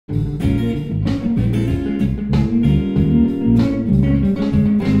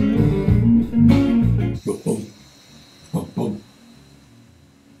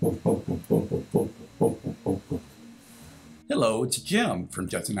it's Jim from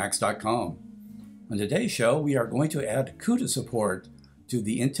JetsonHacks.com. On today's show, we are going to add CUDA support to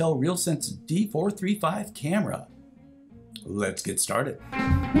the Intel RealSense D435 camera. Let's get started.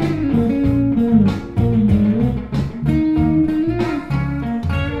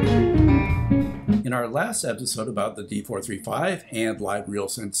 In our last episode about the D435 and live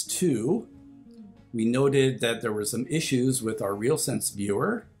RealSense 2, we noted that there were some issues with our RealSense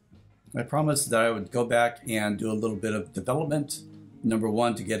viewer. I promised that I would go back and do a little bit of development. Number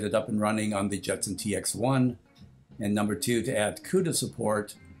one, to get it up and running on the Jetson TX1. And number two, to add CUDA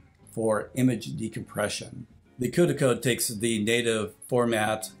support for image decompression. The CUDA code takes the native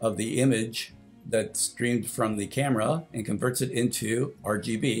format of the image that's streamed from the camera and converts it into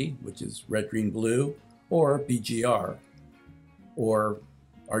RGB, which is red, green, blue, or BGR, or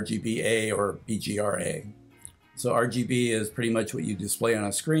RGBA or BGRA. So RGB is pretty much what you display on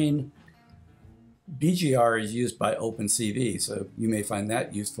a screen. BGR is used by OpenCV, so you may find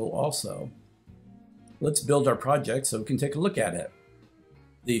that useful also. Let's build our project so we can take a look at it.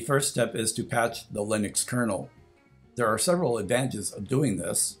 The first step is to patch the Linux kernel. There are several advantages of doing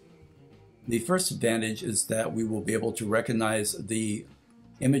this. The first advantage is that we will be able to recognize the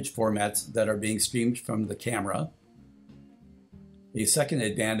image formats that are being streamed from the camera. The second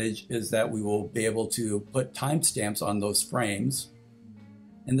advantage is that we will be able to put timestamps on those frames.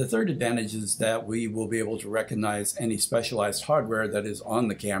 And the third advantage is that we will be able to recognize any specialized hardware that is on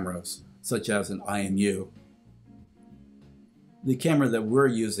the cameras, such as an IMU. The camera that we're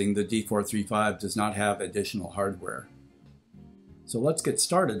using, the D435, does not have additional hardware. So let's get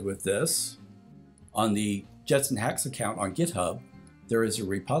started with this. On the JetsonHacks account on GitHub, there is a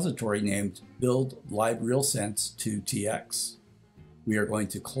repository named Build Live RealSense 2TX. We are going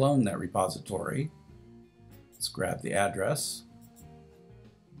to clone that repository. Let's grab the address.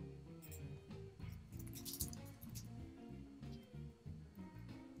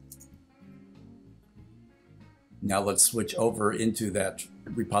 Now let's switch over into that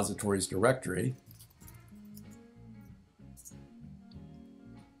repository's directory.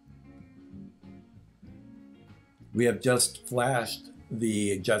 We have just flashed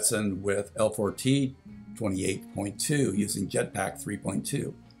the Jetson with L4T 28.2 using Jetpack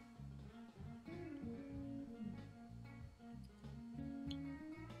 3.2.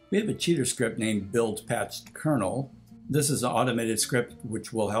 We have a cheater script named build patched kernel. This is an automated script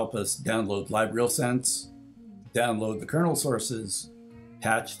which will help us download live RealSense, download the kernel sources,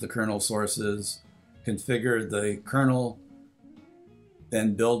 patch the kernel sources, configure the kernel,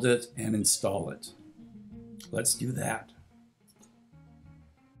 then build it and install it. Let's do that.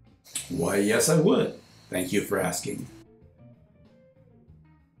 Why, yes, I would. Thank you for asking.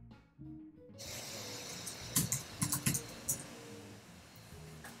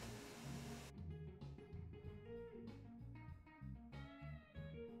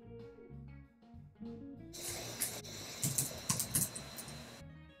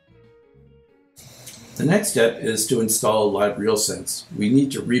 The next step is to install live RealSense. We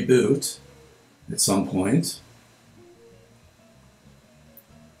need to reboot at some point.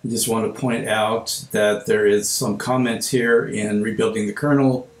 I just want to point out that there is some comments here in rebuilding the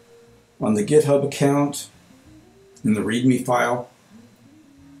kernel on the GitHub account in the README file.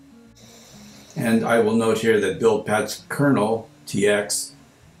 And I will note here that build patch kernel TX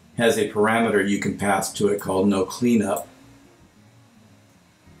has a parameter you can pass to it called no cleanup.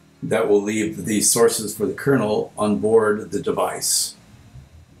 That will leave the sources for the kernel on board the device.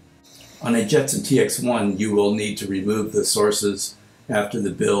 On a Jetson TX1, you will need to remove the sources after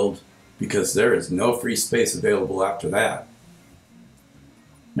the build because there is no free space available after that.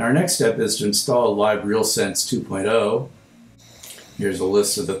 Now our next step is to install live RealSense 2.0. Here's a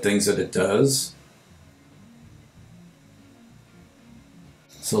list of the things that it does.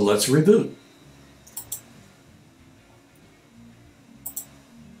 So let's reboot.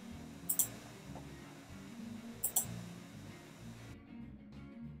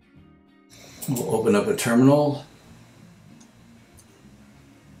 We'll open up a terminal,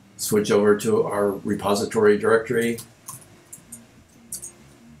 switch over to our repository directory,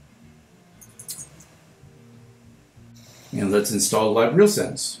 and let's install live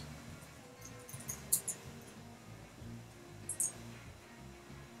RealSense.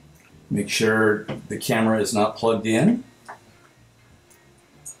 Make sure the camera is not plugged in.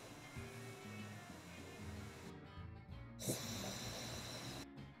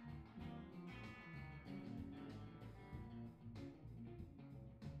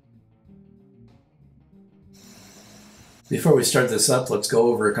 Before we start this up, let's go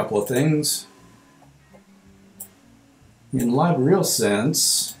over a couple of things. In live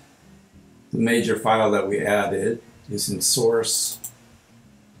RealSense, the major file that we added is in source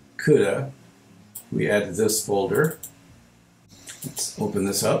CUDA. We added this folder. Let's open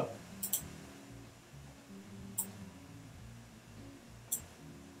this up.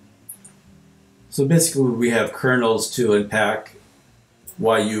 So basically we have kernels to unpack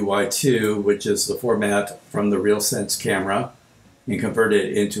YU-Y2, which is the format from the RealSense camera, and convert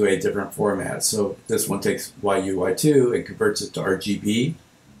it into a different format. So this one takes YU-Y2 and converts it to RGB.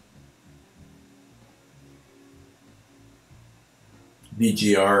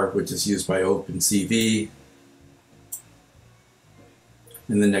 VGR, which is used by OpenCV.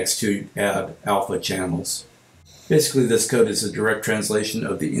 And the next two add alpha channels. Basically this code is a direct translation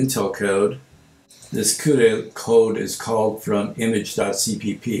of the Intel code. This CUDA code is called from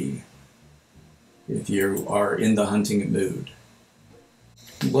image.cpp if you are in the hunting mood.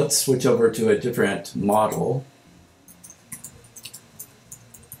 Let's switch over to a different model.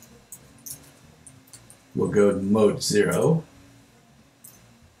 We'll go to mode 0.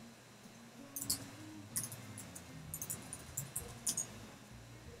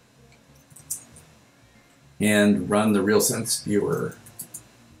 And run the RealSense viewer.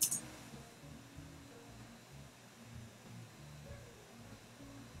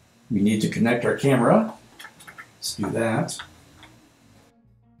 We need to connect our camera. Let's do that.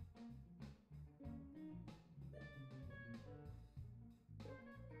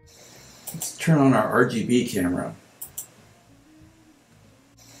 Let's turn on our RGB camera.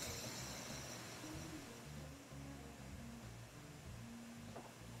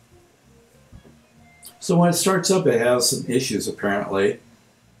 So when it starts up, it has some issues apparently.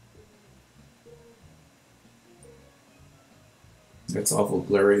 It's awful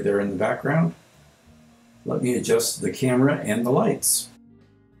blurry there in the background. Let me adjust the camera and the lights.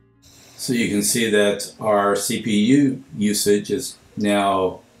 So you can see that our CPU usage is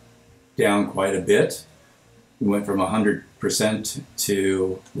now down quite a bit. We went from 100%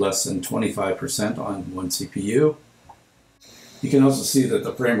 to less than 25% on one CPU. You can also see that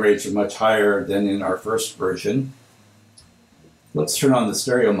the frame rates are much higher than in our first version. Let's turn on the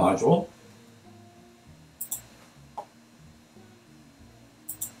stereo module.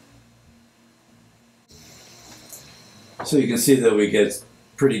 So you can see that we get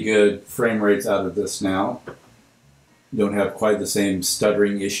pretty good frame rates out of this now. You don't have quite the same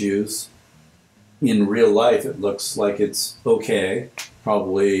stuttering issues. In real life, it looks like it's okay,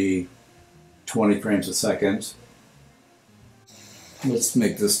 probably 20 frames a second. Let's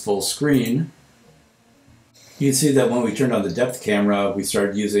make this full screen. You can see that when we turned on the depth camera, we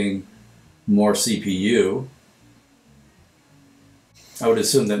started using more CPU. I would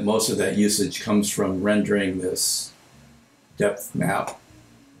assume that most of that usage comes from rendering this depth map.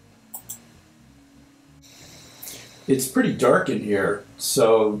 It's pretty dark in here,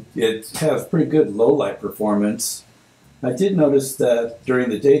 so it has pretty good low light performance. I did notice that during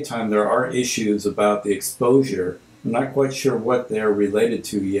the daytime there are issues about the exposure. I'm not quite sure what they're related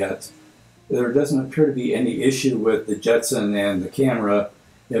to yet. There doesn't appear to be any issue with the Jetson and the camera.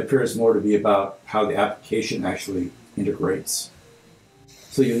 It appears more to be about how the application actually integrates.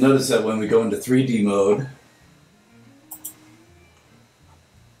 So you'll notice that when we go into 3D mode,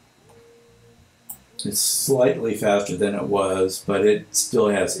 it's slightly faster than it was, but it still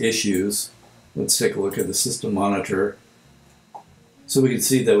has issues. Let's take a look at the system monitor. So we can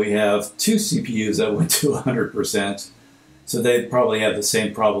see that we have two CPUs that went to 100%. So they probably have the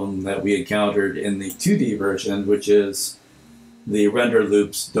same problem that we encountered in the 2D version, which is the render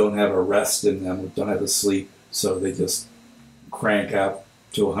loops don't have a rest in them, don't have a sleep. So they just crank up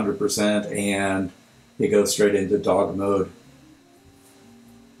to 100% and they go straight into dog mode.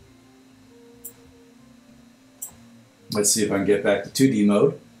 Let's see if I can get back to 2D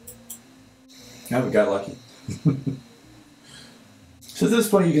mode. Now we got lucky. So at this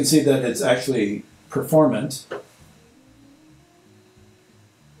point you can see that it's actually performant.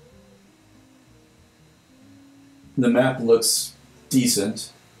 The map looks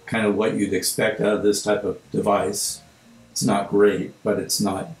decent, kind of what you'd expect out of this type of device. It's not great, but it's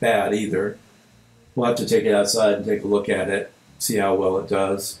not bad either. We'll have to take it outside and take a look at it, see how well it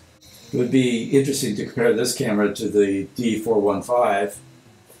does. It would be interesting to compare this camera to the D415,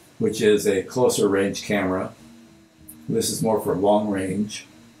 which is a closer range camera. This is more for long range.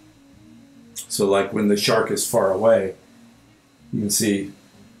 So like when the shark is far away, you can see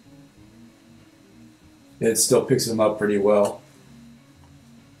it still picks them up pretty well.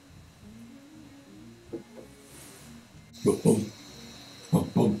 Boom, boom,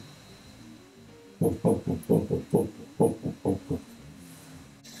 boom, boom. Boom, boom, boom, boom, boom, boom, boom, boom, boom, boom.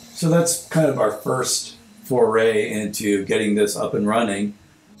 So that's kind of our first foray into getting this up and running.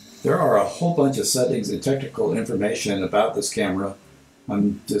 There are a whole bunch of settings and technical information about this camera.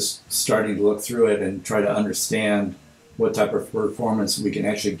 I'm just starting to look through it and try to understand what type of performance we can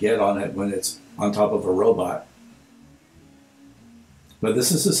actually get on it when it's on top of a robot. But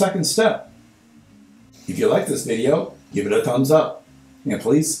this is the second step. If you like this video, give it a thumbs up, and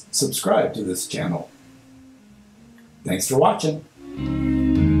please subscribe to this channel. Thanks for watching.